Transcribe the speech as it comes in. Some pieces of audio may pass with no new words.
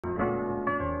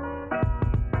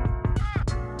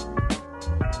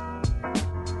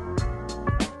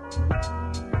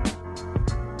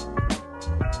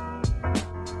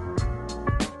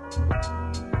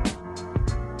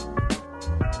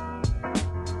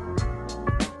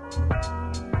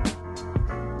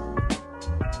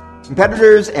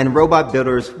Competitors and robot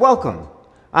builders, welcome.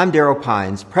 I'm Darryl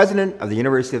Pines, president of the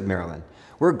University of Maryland.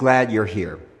 We're glad you're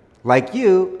here. Like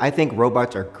you, I think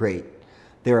robots are great.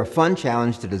 They're a fun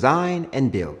challenge to design and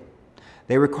build.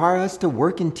 They require us to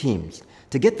work in teams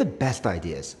to get the best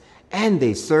ideas, and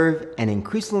they serve an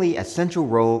increasingly essential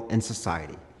role in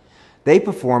society. They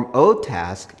perform old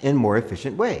tasks in a more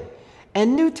efficient way,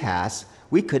 and new tasks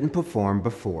we couldn't perform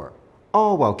before,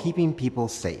 all while keeping people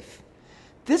safe.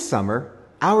 This summer,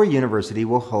 our university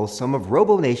will host some of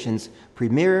RoboNation's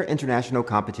premier international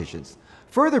competitions,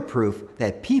 further proof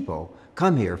that people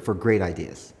come here for great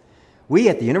ideas. We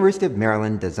at the University of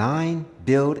Maryland design,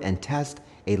 build, and test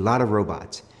a lot of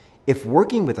robots. If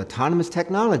working with autonomous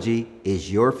technology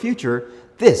is your future,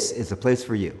 this is the place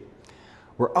for you.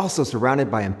 We're also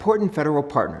surrounded by important federal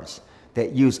partners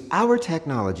that use our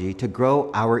technology to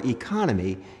grow our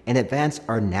economy and advance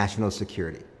our national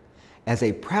security. As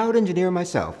a proud engineer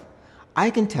myself, I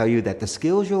can tell you that the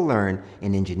skills you'll learn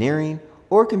in engineering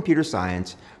or computer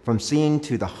science, from seeing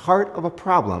to the heart of a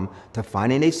problem to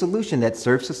finding a solution that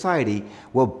serves society,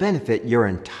 will benefit your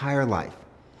entire life.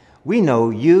 We know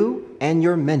you and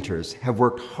your mentors have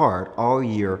worked hard all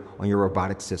year on your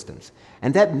robotic systems,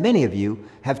 and that many of you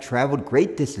have traveled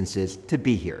great distances to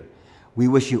be here. We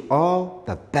wish you all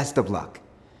the best of luck.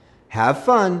 Have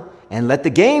fun and let the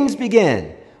games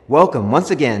begin. Welcome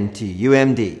once again to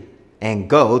UMD. And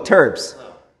go Terps!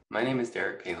 Hello, my name is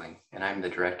Derek Paling, and I'm the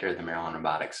director of the Maryland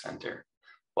Robotics Center.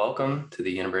 Welcome to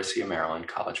the University of Maryland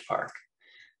College Park.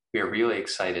 We are really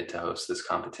excited to host this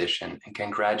competition, and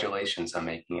congratulations on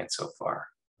making it so far.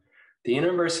 The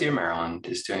University of Maryland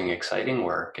is doing exciting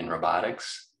work in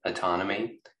robotics,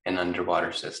 autonomy, and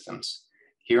underwater systems.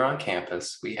 Here on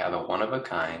campus, we have a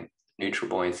one-of-a-kind neutral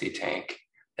buoyancy tank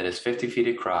that is 50 feet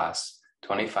across,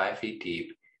 25 feet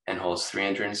deep, and holds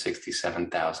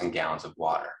 367,000 gallons of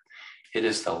water. It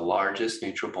is the largest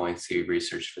neutral buoyancy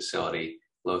research facility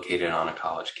located on a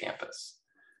college campus.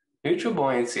 Neutral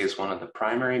buoyancy is one of the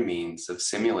primary means of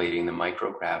simulating the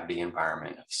microgravity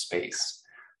environment of space.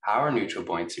 Our neutral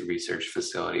buoyancy research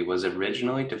facility was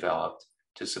originally developed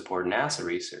to support NASA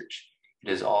research.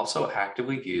 It is also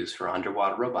actively used for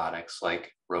underwater robotics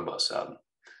like RoboSub.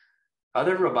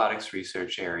 Other robotics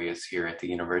research areas here at the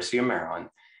University of Maryland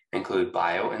include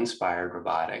bio-inspired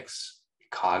robotics,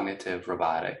 cognitive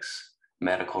robotics,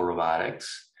 medical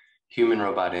robotics,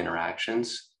 human-robot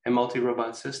interactions, and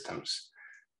multi-robot systems.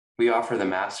 We offer the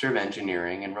Master of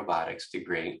Engineering in Robotics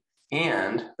degree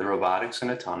and the Robotics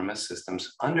and Autonomous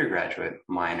Systems undergraduate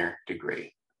minor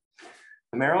degree.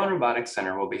 The Maryland Robotics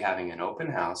Center will be having an open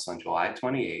house on July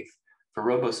 28th for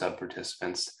RoboSub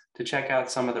participants to check out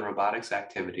some of the robotics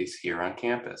activities here on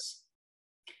campus.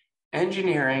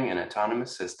 Engineering an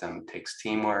autonomous system takes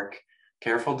teamwork,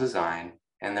 careful design,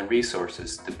 and the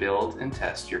resources to build and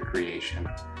test your creation.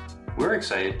 We're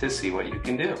excited to see what you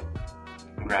can do.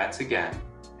 Congrats again,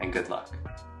 and good luck.